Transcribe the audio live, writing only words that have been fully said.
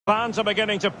Fans are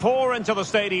beginning to pour into the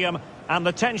stadium, and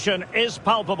the tension is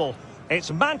palpable. It's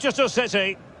Manchester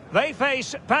City. They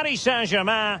face Paris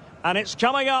Saint-Germain, and it's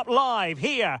coming up live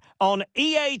here on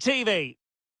EA TV.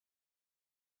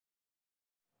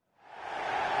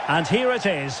 And here it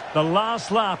is, the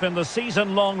last lap in the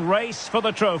season-long race for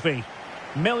the trophy.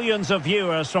 Millions of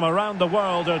viewers from around the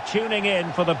world are tuning in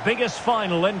for the biggest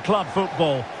final in club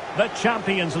football, the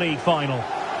Champions League final.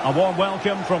 A warm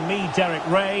welcome from me, Derek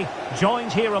Ray,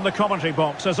 joined here in the commentary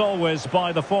box, as always,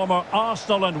 by the former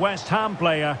Arsenal and West Ham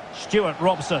player, Stuart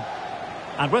Robson.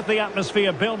 And with the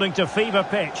atmosphere building to fever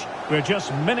pitch, we're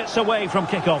just minutes away from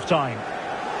kick-off time.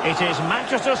 It is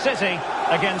Manchester City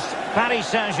against Paris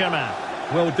Saint-Germain.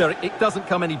 Well, Derek, it doesn't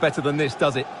come any better than this,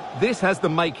 does it? This has the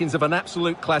makings of an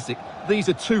absolute classic. These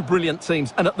are two brilliant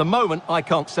teams, and at the moment, I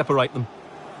can't separate them.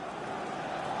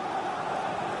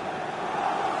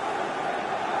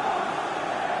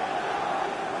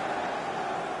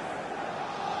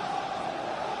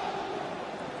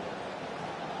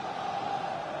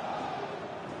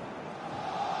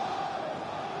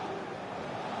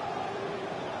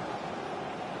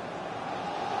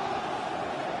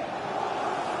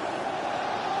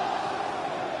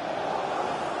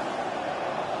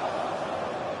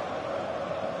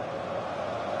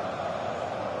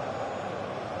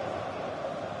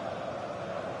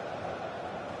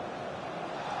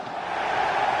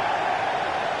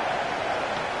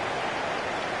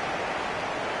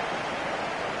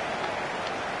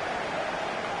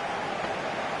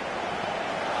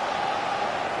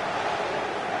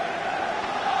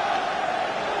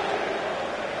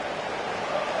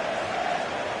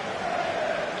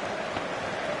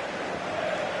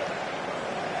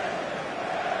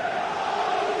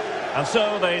 And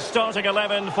so the starting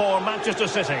 11 for Manchester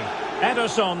City.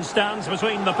 Ederson stands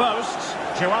between the posts.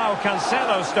 Joao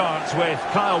Cancelo starts with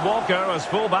Kyle Walker as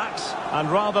fullbacks. And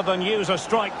rather than use a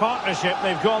strike partnership,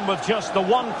 they've gone with just the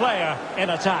one player in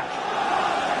attack.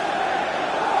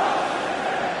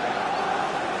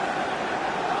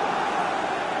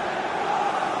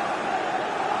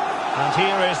 And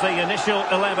here is the initial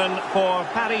 11 for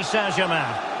Paris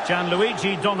Saint-Germain.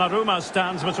 Gianluigi Donnarumma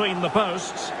stands between the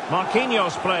posts.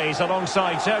 Marquinhos plays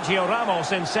alongside Sergio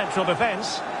Ramos in central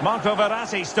defence. Marco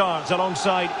Verratti starts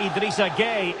alongside Idrissa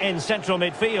Gueye in central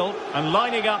midfield. And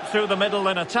lining up through the middle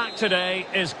in attack today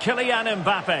is Kylian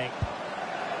Mbappe.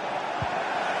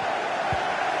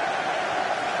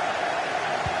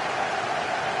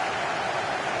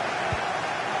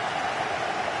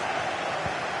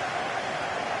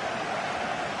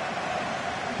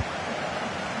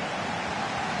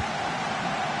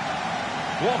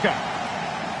 Walker.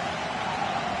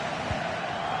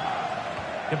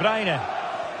 De Bruyne.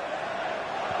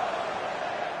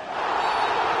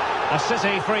 A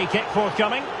City free kick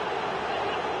forthcoming.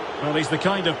 Well, he's the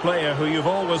kind of player who you've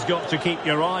always got to keep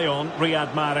your eye on,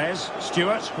 Riyad Mahrez.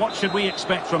 Stuart, what should we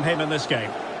expect from him in this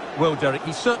game? Well, Derek,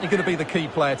 he's certainly going to be the key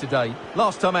player today.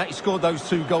 Last time out, he scored those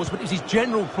 2 goals, but it was his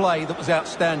general play that was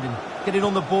outstanding. Getting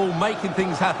on the ball, making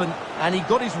things happen, and he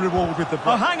got his reward with the...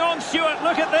 Oh, hang on, Stuart,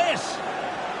 look at this!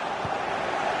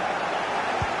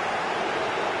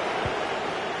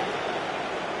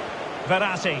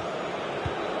 Verratti.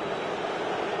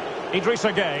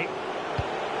 Idrissa Gueye.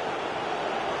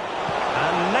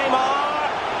 And Neymar.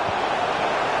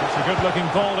 It's a good-looking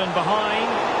ball in behind.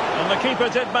 And the keeper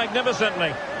did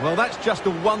magnificently. Well, that's just a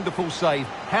wonderful save.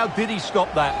 How did he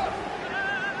stop that?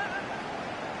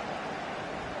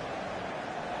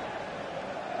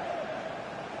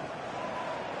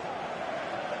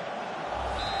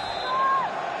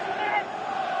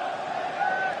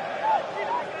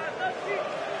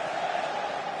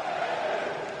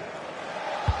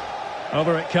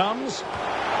 Over it comes.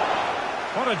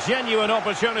 What a genuine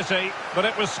opportunity, but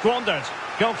it was squandered.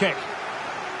 Goal kick.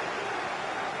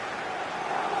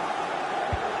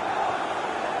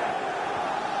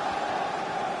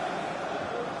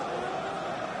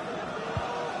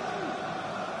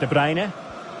 De Bruyne.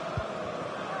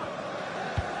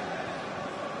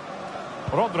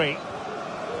 Rodri.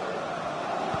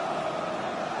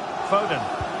 Foden.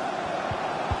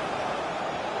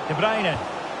 De Bruyne.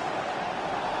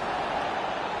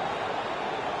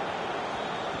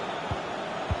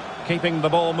 Keeping the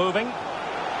ball moving.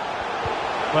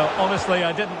 Well, honestly,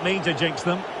 I didn't mean to jinx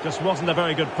them. Just wasn't a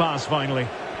very good pass, finally.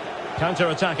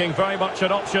 Counter-attacking, very much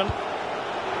an option.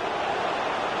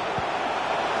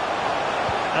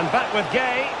 And back with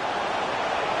Gueye.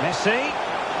 Messi.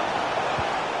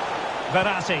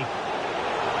 Verratti.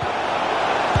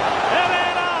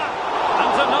 Herrera!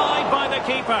 And denied by the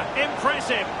keeper.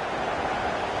 Impressive.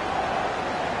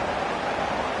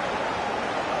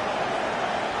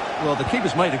 Well, the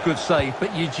keeper's made a good save,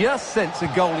 but you just sense a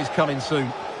goal is coming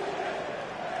soon.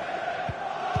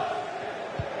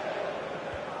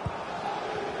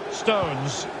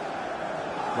 Stones.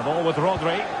 The ball with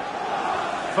Rodri.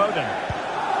 Foden.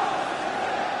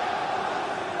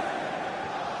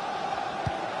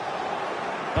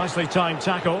 Nicely timed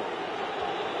tackle.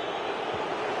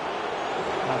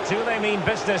 Now, do they mean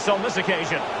business on this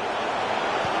occasion?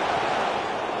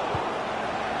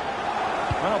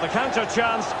 Well, the counter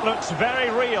chance looks very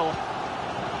real.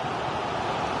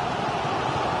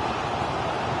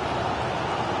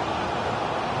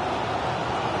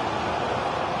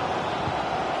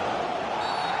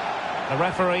 The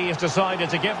referee has decided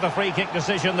to give the free kick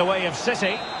decision the way of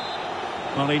City.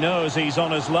 Well, he knows he's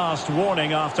on his last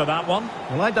warning after that one.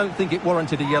 Well, I don't think it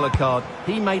warranted a yellow card.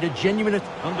 He made a genuine...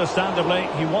 Understandably,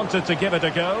 he wanted to give it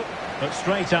a go, but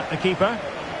straight at the keeper.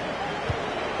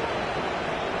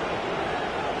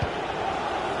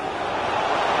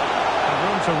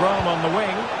 Room to roam on the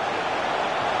wing.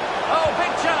 Oh,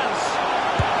 big chance!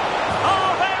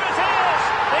 Oh, there it is!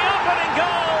 The opening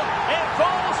goal! It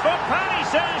falls for Paris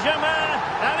Saint-Germain,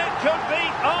 and it could be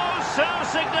oh so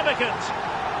significant.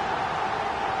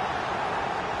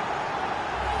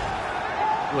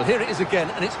 Well, here it is again,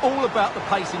 and it's all about the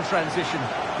pace in transition.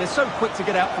 They're so quick to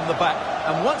get out from the back,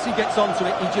 and once he gets onto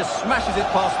it, he just smashes it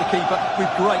past the keeper with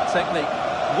great technique.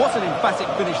 What an emphatic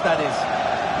finish that is.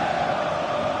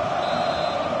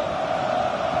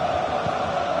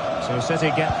 So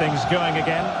City get things going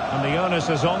again, and the onus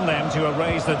is on them to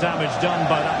erase the damage done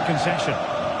by that concession.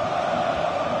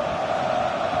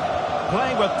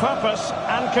 Playing with purpose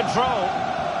and control.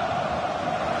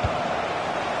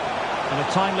 And a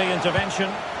timely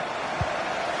intervention.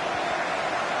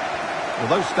 Well,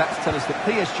 those stats tell us that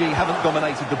PSG haven't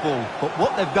dominated the ball, but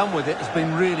what they've done with it has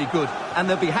been really good, and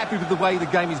they'll be happy with the way the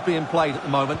game is being played at the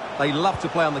moment. They love to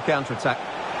play on the counter-attack.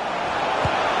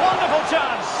 Wonderful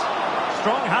chance!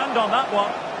 Strong hand on that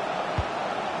one.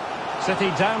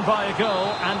 City down by a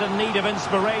goal and in need of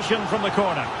inspiration from the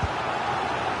corner.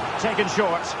 Taken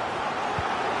short.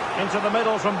 Into the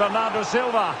middle from Bernardo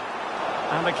Silva.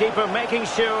 And the keeper making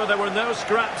sure there were no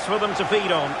scraps for them to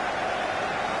feed on.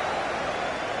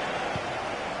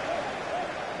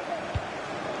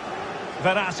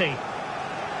 Verratti.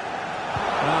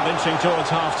 Now inching towards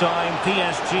half-time.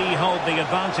 PSG hold the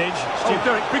advantage. Oh,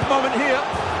 Derek, big moment here.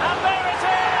 And there it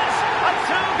is! A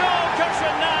two-goal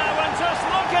cushion now. And just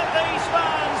look at these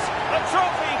fans. The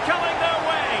trophy coming their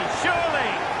way,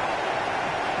 surely.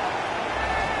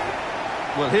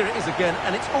 Well, here it is again,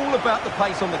 and it's all about the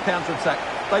pace on the counter-attack.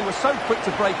 They were so quick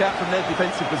to break out from their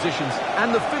defensive positions,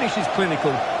 and the finish is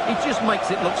clinical. He just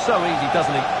makes it look so easy,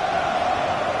 doesn't he?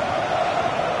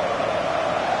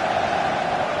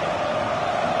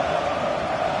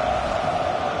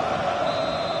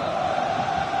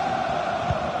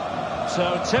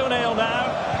 So 2-0 now.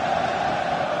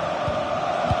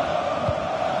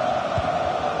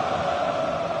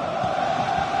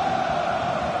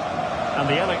 And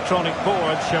the electronic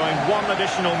board showing one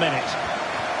additional minute.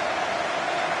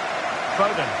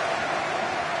 Foden.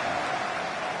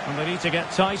 And they need to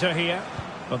get tighter here,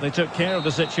 but they took care of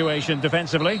the situation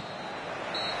defensively.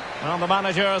 And the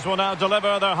managers will now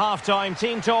deliver their half-time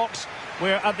team talks.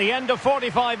 We're at the end of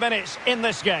 45 minutes in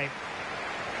this game.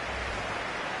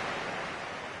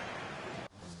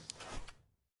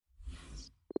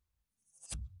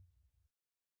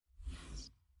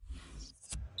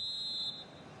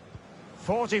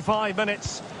 "45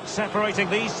 minutes separating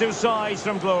these two sides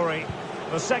from glory.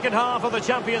 The second half of the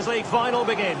Champions League final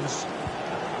begins.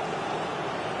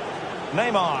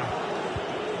 Neymar.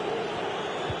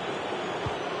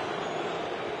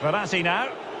 Verratti now.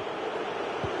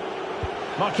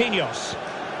 Marquinhos.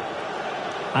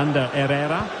 Ander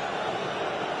Herrera.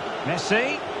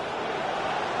 Messi.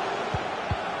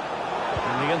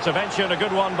 And the intervention, a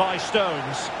good one by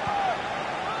Stones.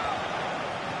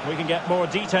 We can get more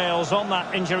details on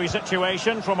that injury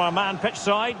situation from our man pitch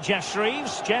side, Jeff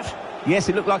Shreeves. Jeff? Yes,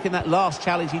 it looked like in that last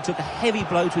challenge he took a heavy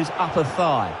blow to his upper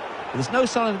thigh. But there's no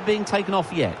sign of it being taken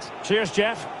off yet. Cheers,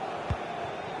 Jeff.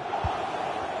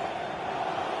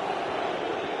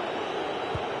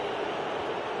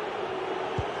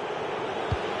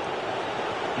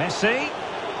 Messi.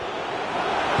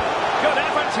 Good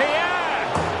effort here.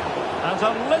 And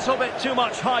a little bit too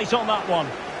much height on that one.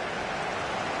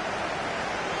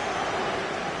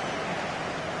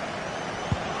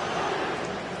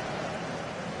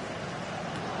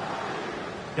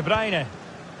 De Bruyne.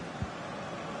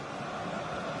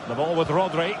 The ball with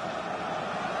Rodri.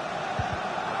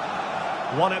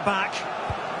 Won it back.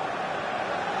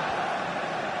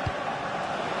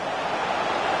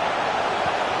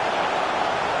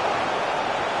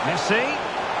 Messi.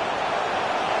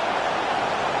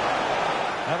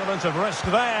 Element of risk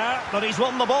there, but he's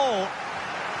won the ball.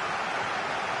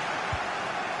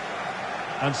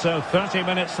 And so 30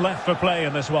 minutes left for play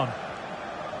in this one.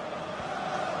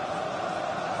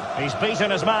 He's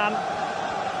beaten his man.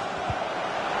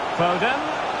 Foden.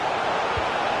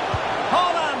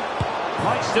 Haaland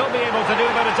might still be able to do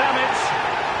a bit of damage.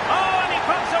 Oh, and he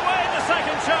puts away the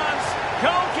second chance.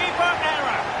 Goalkeeper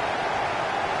error.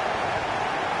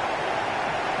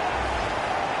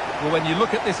 Well, when you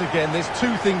look at this again, there's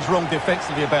two things wrong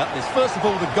defensively about this. First of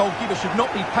all, the goalkeeper should not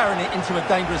be parrying it into a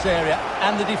dangerous area,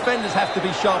 and the defenders have to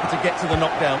be sharper to get to the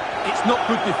knockdown. It's not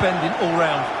good defending all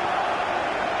round.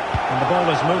 And the ball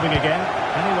is moving again.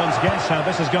 Anyone's guess how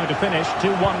this is going to finish.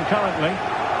 2-1 currently.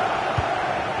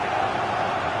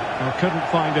 Well, couldn't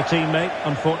find a teammate,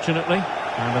 unfortunately.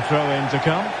 And a throw-in to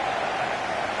come.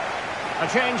 A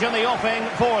change in the offing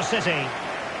for City.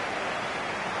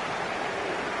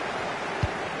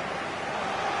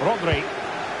 Rodri.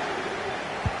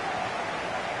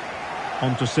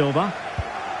 On to Silva.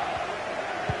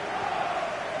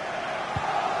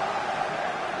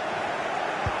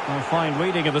 A fine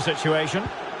reading of the situation.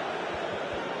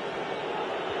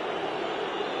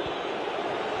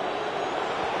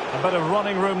 A bit of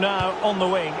running room now on the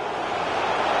wing.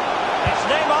 It's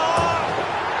Neymar!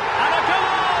 And a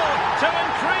goal to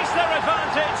increase their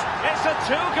advantage. It's a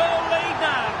 2-goal lead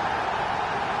now.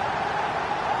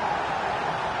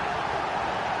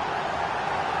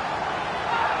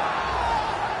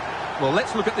 Well,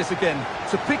 let's look at this again.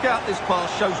 To pick out this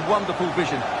pass shows wonderful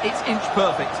vision. It's inch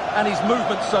perfect, and his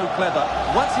movement's so clever.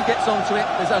 Once he gets onto it,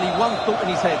 there's only one thought in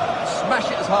his head. Smash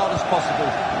it as hard as possible.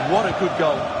 What a good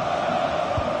goal.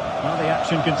 Well, the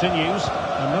action continues,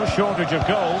 and no shortage of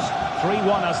goals.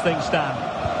 3-1 as things stand.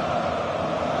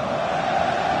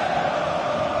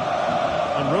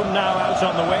 And room now out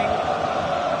on the wing.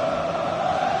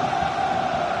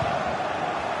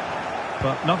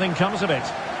 But nothing comes of it.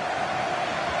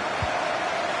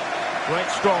 Great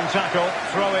strong tackle,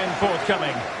 throw in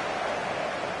forthcoming.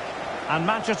 And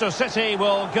Manchester City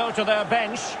will go to their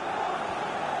bench.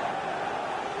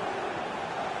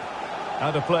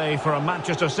 Out of play for a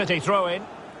Manchester City throw-in.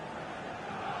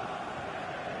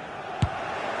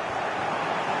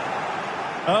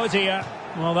 Oh dear,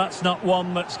 well that's not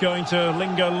one that's going to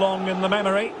linger long in the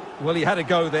memory. Well, he had a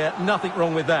go there, nothing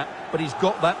wrong with that, but he's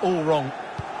got that all wrong.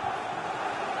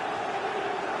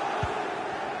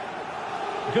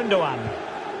 Gundogan.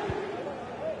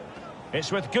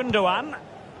 It's with Gundogan.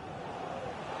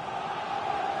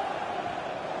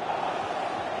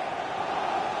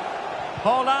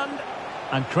 Haaland.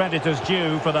 And credit is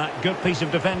due for that good piece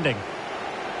of defending.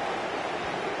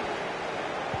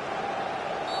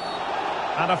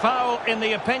 And a foul in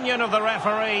the opinion of the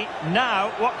referee.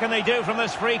 Now, what can they do from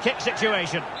this free kick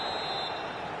situation?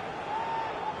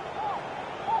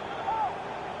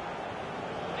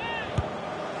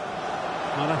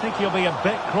 And I think he'll be a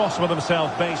bit cross with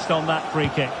himself based on that free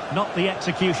kick. Not the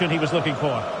execution he was looking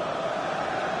for.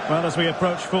 Well, as we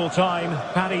approach full-time,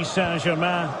 Paris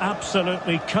Saint-Germain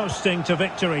absolutely coasting to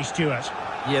victory, Stuart.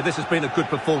 Yeah, this has been a good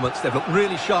performance. They've looked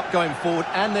really sharp going forward,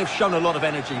 and they've shown a lot of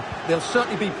energy. They'll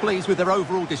certainly be pleased with their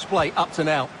overall display up to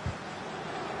now.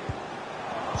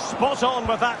 Spot on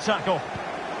with that tackle.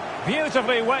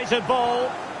 Beautifully weighted ball.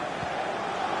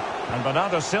 And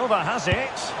Bernardo Silva has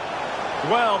it.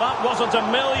 Well, that wasn't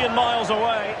a million miles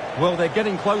away. Well, they're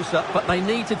getting closer, but they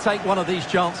need to take one of these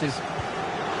chances.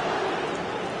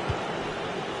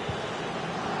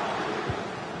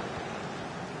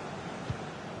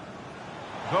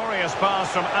 Glorious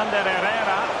pass from Ander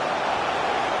Herrera.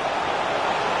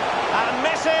 And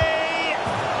Messi!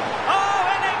 Oh,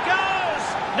 and it goes!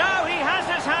 Now he has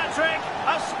his hat-trick.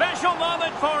 A special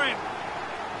moment for him.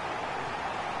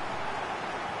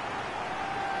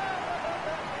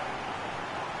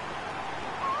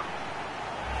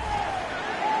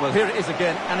 Well, here it is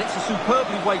again, and it's a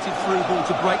superbly weighted through ball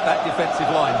to break that defensive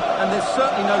line. And there's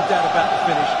certainly no doubt about the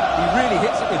finish. He really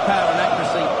hits it with power and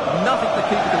accuracy. Nothing the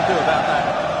keeper can do about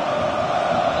that.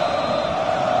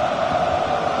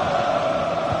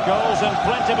 Goals in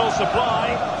plentiful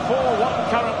supply.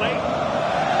 4-1 currently.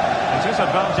 It is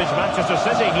advantage Manchester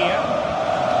City here.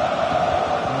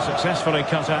 And successfully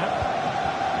cut out.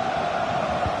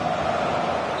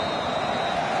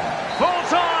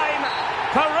 Full-time!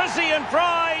 Parisian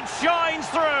pride shines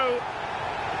through.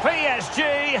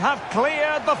 PSG have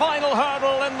cleared the final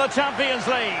hurdle in the Champions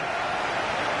League.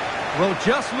 Well,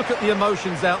 just look at the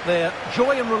emotions out there.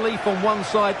 Joy and relief on one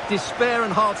side, despair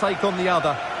and heartache on the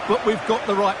other. But we've got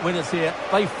the right winners here.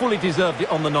 They fully deserved it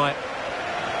on the night.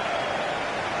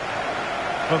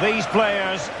 For these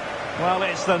players, well,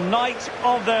 it's the night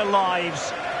of their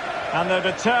lives, and they're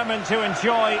determined to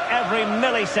enjoy every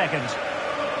millisecond.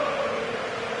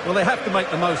 Well, they have to make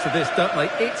the most of this, don't they?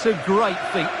 It's a great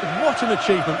feat. What an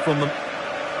achievement from them.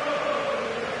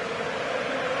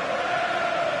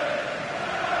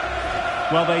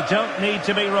 Well, they don't need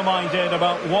to be reminded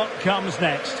about what comes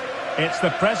next. It's the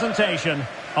presentation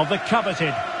of the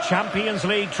coveted Champions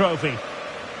League trophy.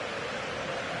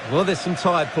 Well, there's some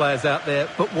tired players out there,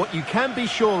 but what you can be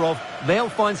sure of, they'll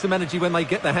find some energy when they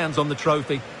get their hands on the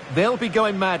trophy. They'll be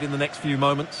going mad in the next few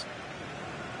moments.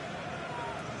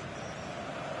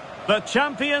 The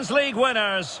Champions League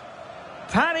winners,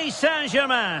 Paris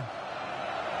Saint-Germain.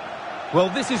 Well,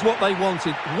 this is what they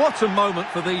wanted. What a moment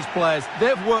for these players.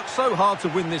 They've worked so hard to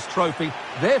win this trophy.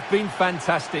 They've been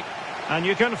fantastic. And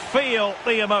you can feel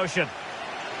the emotion.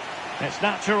 It's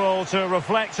natural to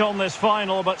reflect on this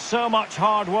final, but so much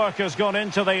hard work has gone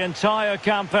into the entire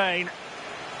campaign.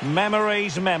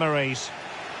 Memories, memories.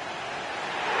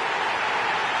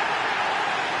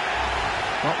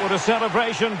 What would a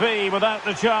celebration be without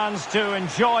the chance to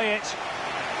enjoy it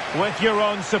with your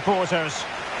own supporters?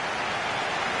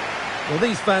 Well,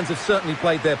 these fans have certainly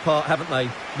played their part, haven't they?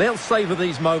 They'll savour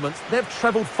these moments. They've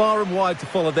travelled far and wide to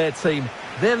follow their team.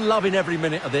 They're loving every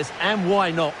minute of this, and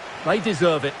why not? They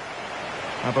deserve it.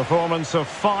 A performance of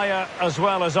fire as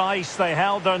well as ice. They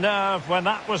held their nerve when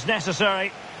that was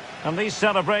necessary. And these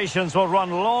celebrations will run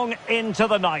long into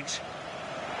the night.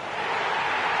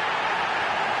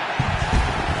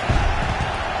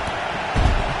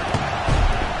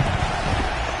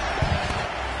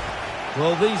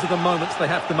 Well, these are the moments they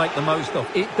have to make the most of.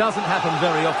 It doesn't happen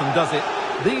very often, does it?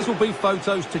 These will be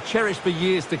photos to cherish for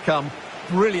years to come.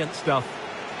 Brilliant stuff.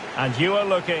 And you are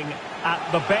looking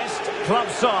at the best club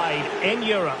side in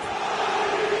Europe.